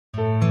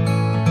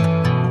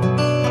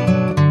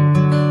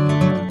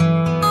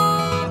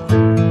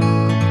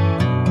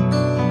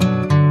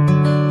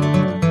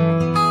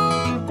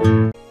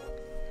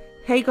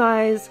Hey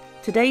guys,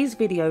 today's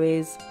video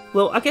is,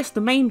 well, I guess the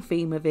main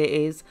theme of it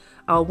is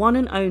our one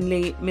and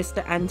only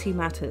Mr. Anty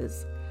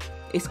Matters.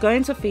 It's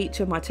going to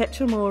feature my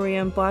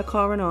Tetramorium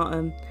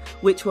Bicarinatum,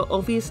 which were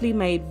obviously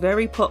made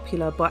very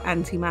popular by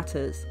Anty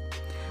Matters.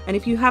 And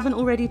if you haven't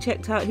already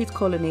checked out his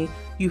colony,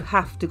 you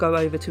have to go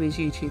over to his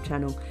YouTube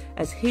channel,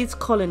 as his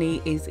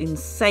colony is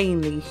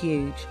insanely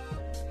huge.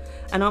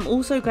 And I'm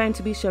also going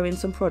to be showing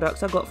some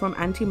products I got from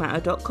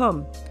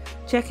antymatter.com.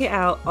 Check it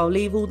out, I'll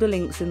leave all the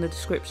links in the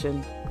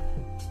description.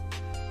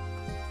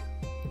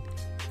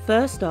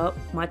 First up,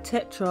 my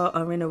Tetra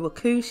are in a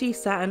Wakushi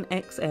Saturn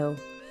XL.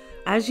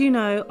 As you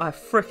know, I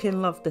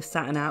frickin' love the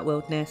Saturn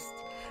Outworld nest,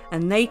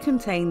 and they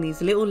contain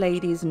these little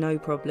ladies no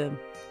problem.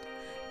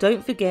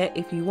 Don't forget,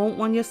 if you want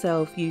one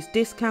yourself, use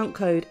discount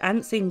code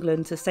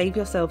ANTSENGLAND to save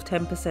yourself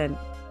 10%.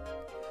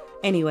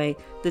 Anyway,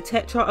 the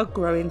Tetra are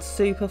growing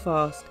super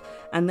fast,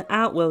 and the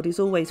Outworld is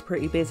always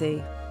pretty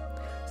busy.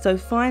 So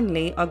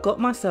finally, I got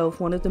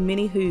myself one of the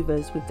mini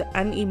hoovers with the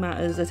Anty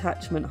Matters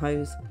attachment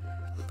hose,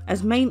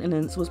 as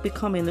maintenance was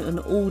becoming an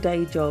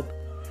all-day job,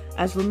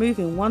 as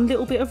removing one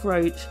little bit of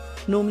roach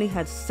normally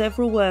had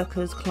several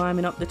workers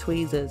climbing up the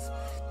tweezers.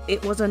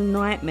 It was a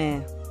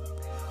nightmare.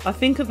 I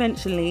think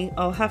eventually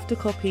I'll have to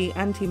copy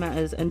Anty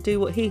Matters and do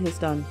what he has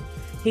done.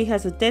 He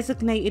has a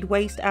designated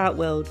waste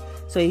outworld,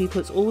 so he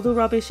puts all the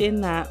rubbish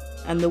in that,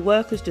 and the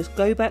workers just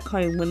go back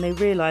home when they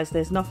realise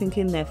there's nothing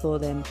in there for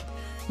them,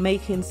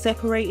 making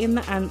separating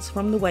the ants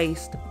from the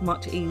waste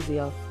much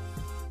easier.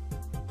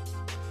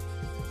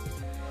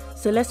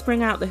 So let's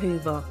bring out the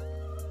hoover.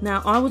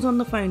 Now, I was on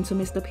the phone to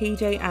Mr.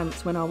 PJ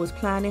Ants when I was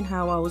planning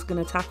how I was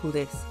going to tackle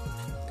this,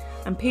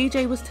 and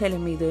PJ was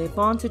telling me the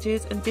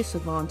advantages and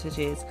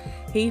disadvantages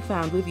he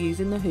found with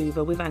using the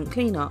hoover with ant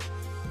cleanup.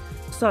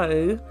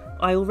 So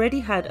I already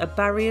had a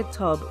barriered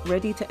tub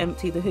ready to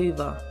empty the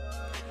hoover,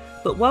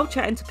 but while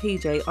chatting to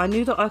PJ I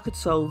knew that I could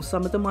solve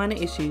some of the minor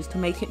issues to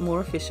make it more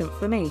efficient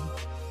for me.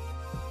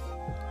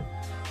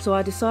 So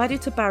I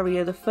decided to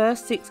barrier the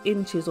first 6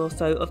 inches or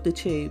so of the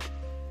tube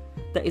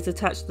that is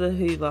attached to the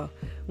hoover,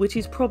 which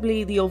is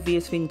probably the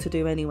obvious thing to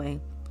do anyway.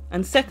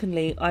 And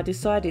secondly, I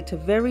decided to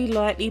very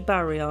lightly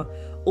barrier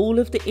all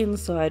of the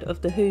inside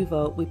of the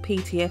hoover with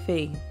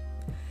PTFE,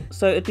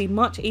 so it'd be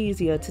much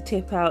easier to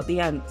tip out the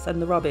ants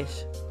and the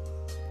rubbish.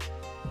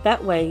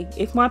 That way,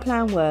 if my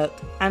plan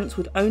worked, ants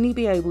would only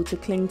be able to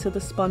cling to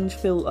the sponge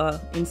filter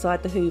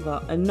inside the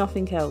hoover and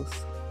nothing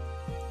else.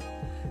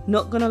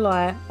 Not gonna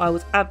lie, I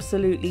was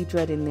absolutely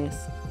dreading this.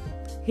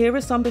 Here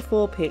are some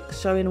before pics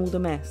showing all the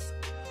mess.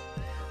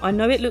 I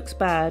know it looks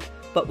bad,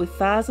 but with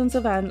thousands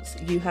of ants,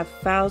 you have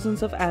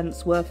thousands of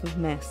ants worth of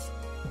mess.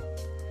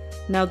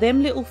 Now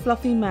them little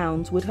fluffy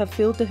mounds would have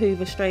filled the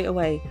hoover straight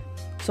away,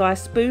 so I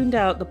spooned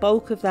out the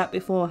bulk of that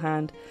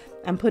beforehand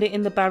and put it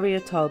in the barrier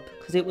tub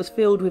because it was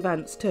filled with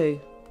ants too.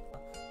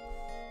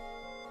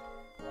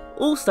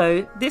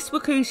 Also, this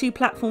Wakushi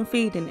platform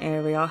feeding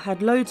area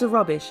had loads of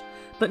rubbish,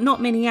 but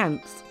not many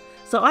ants,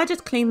 so I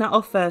just cleaned that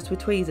off first with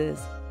tweezers.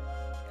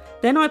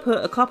 Then I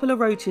put a couple of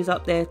roaches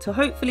up there to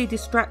hopefully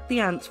distract the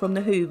ants from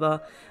the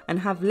hoover and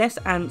have less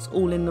ants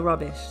all in the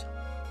rubbish.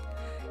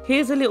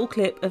 Here's a little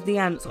clip of the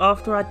ants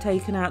after I'd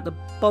taken out the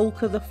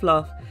bulk of the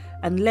fluff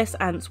and less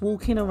ants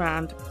walking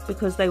around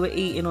because they were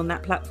eating on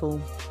that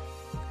platform.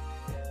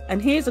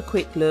 And here's a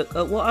quick look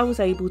at what I was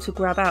able to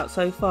grab out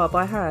so far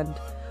by hand,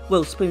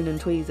 well, spoon and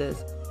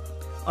tweezers.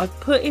 I've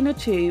put in a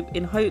tube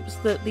in hopes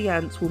that the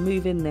ants will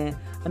move in there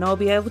and I'll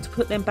be able to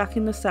put them back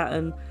in the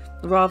Saturn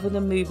rather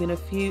than moving a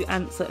few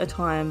ants at a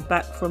time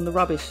back from the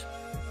rubbish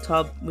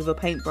tub with a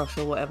paintbrush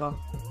or whatever.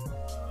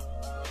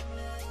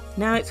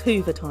 Now it's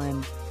hoover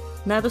time.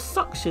 Now the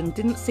suction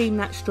didn't seem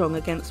that strong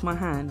against my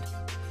hand,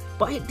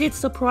 but it did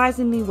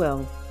surprisingly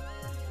well.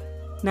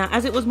 Now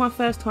as it was my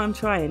first time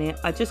trying it,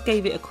 I just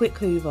gave it a quick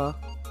hoover.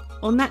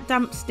 On that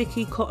damp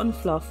sticky cotton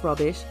fluff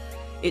rubbish,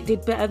 it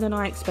did better than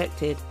I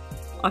expected.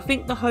 I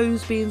think the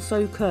hose being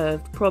so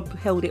curved probably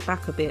held it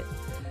back a bit,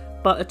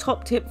 but a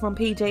top tip from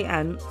PJ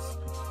Ants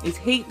is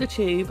heat the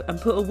tube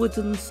and put a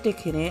wooden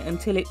stick in it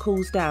until it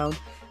cools down,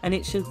 and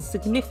it should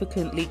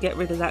significantly get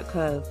rid of that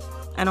curve,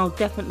 and I'll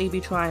definitely be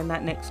trying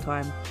that next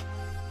time.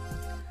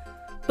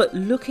 But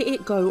look at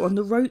it go on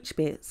the roach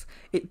bits,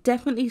 it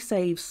definitely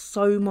saves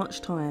so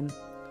much time.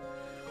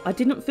 I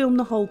didn't film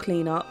the whole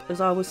cleanup as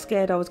I was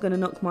scared I was going to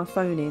knock my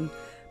phone in,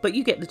 but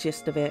you get the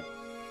gist of it.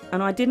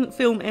 And I didn't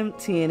film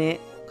emptying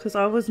it because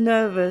I was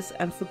nervous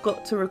and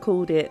forgot to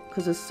record it,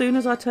 because as soon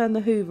as I turned the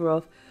hoover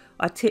off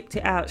I tipped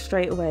it out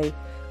straight away,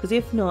 because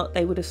if not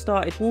they would have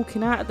started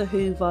walking out of the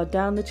hoover,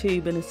 down the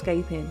tube and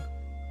escaping.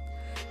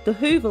 The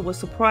hoover was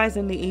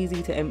surprisingly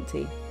easy to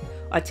empty.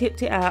 I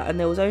tipped it out and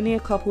there was only a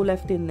couple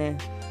left in there,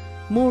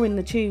 more in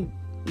the tube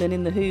than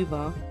in the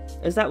hoover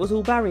as that was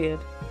all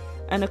barriered,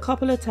 and a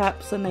couple of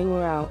taps and they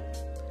were out.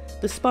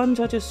 The sponge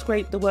I just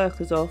scraped the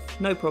workers off,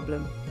 no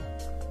problem.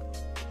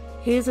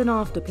 Here's an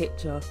after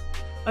picture.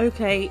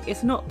 Okay,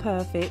 it's not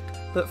perfect,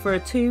 but for a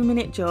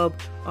 2-minute job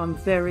I'm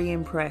very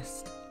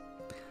impressed.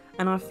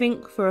 And I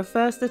think for a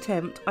first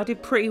attempt I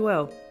did pretty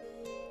well.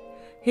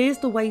 Here's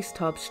the waste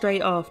tub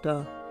straight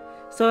after.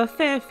 so a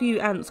fair few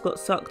ants got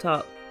sucked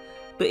up.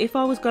 But if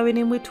I was going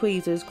in with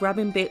tweezers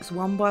grabbing bits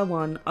one by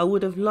one, I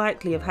would have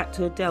likely had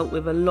to have dealt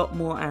with a lot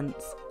more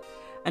ants,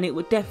 and it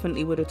would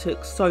have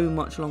took so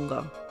much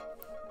longer.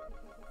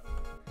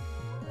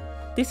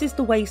 This is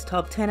the waste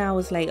tub 10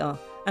 hours later,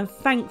 and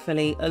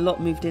thankfully a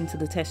lot moved into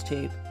the test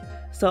tube.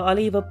 So I'll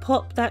either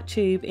pop that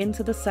tube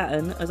into the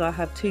Saturn, as I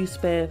have 2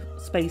 spare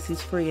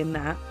spaces free in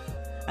that,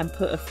 and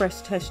put a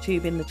fresh test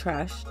tube in the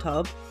trash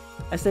tub,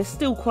 as there's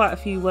still quite a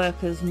few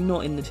workers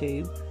not in the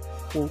tube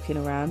walking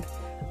around,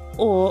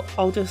 or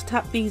I'll just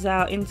tap these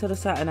out into the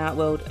Saturn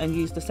Outworld and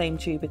use the same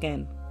tube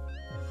again.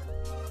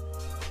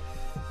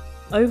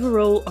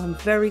 Overall, I'm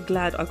very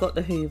glad I got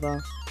the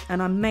hoover,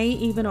 and I may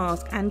even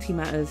ask Anty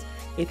Matters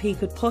if he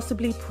could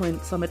possibly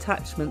print some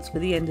attachments for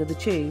the end of the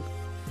tube,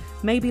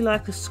 maybe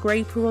like a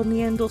scraper on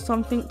the end or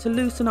something to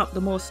loosen up the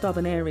more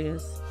stubborn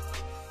areas.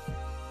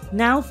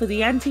 Now for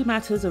the Anty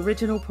Matters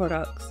original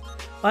products.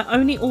 I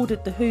only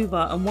ordered the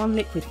hoover and 1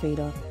 liquid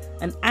feeder,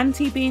 and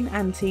Anty being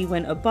Anty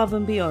went above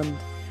and beyond,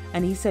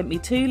 and he sent me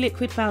 2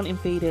 liquid fountain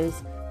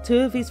feeders, 2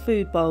 of his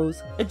food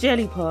bowls, a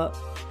jelly pot,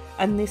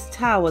 and this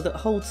tower that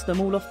holds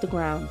them all off the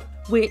ground,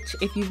 which,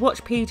 if you've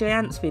watched PJ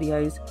Ant's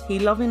videos, he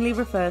lovingly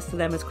refers to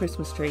them as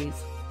Christmas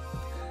trees.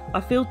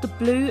 I filled the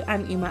blue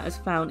Anty Matters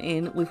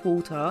fountain with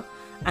water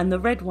and the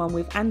red one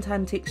with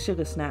Antantic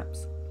sugar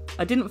snaps.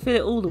 I didn't fill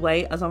it all the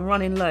way as I'm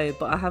running low,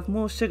 but I have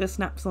more sugar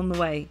snaps on the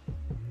way.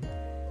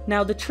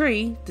 Now the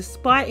tree,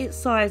 despite its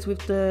size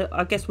with the,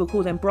 I guess we'll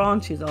call them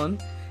branches on,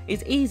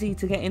 is easy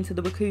to get into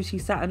the Wakushi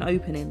Saturn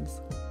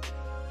openings.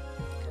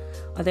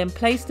 I then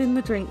placed in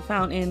the drink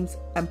fountains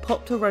and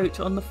popped a roach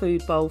on the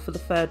food bowl for the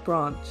 3rd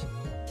branch.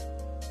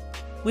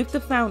 With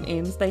the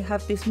fountains, they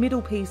have this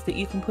middle piece that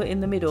you can put in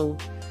the middle,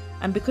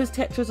 and because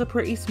Tetras are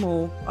pretty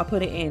small, I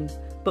put it in,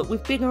 but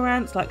with bigger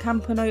ants like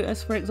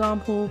Camponotus for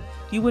example,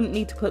 you wouldn't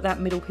need to put that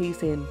middle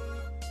piece in.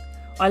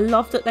 I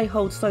love that they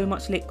hold so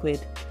much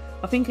liquid.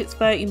 I think it's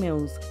 30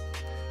 mils,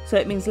 so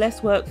it means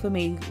less work for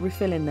me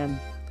refilling them.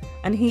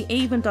 And he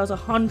even does a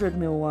 100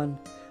 ml one,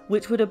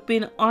 which would have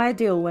been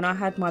ideal when I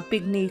had my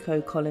big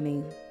Nico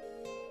colony.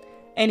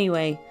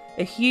 Anyway,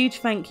 a huge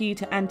thank you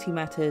to Anty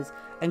Matters,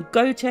 and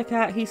go check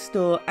out his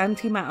store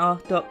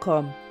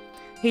antymatter.com.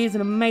 He is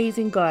an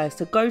amazing guy,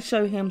 so go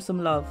show him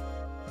some love.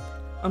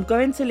 I'm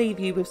going to leave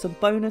you with some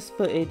bonus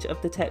footage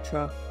of the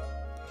Tetra.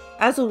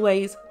 As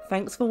always,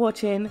 thanks for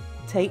watching,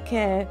 take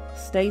care,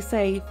 stay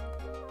safe,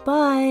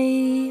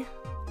 bye!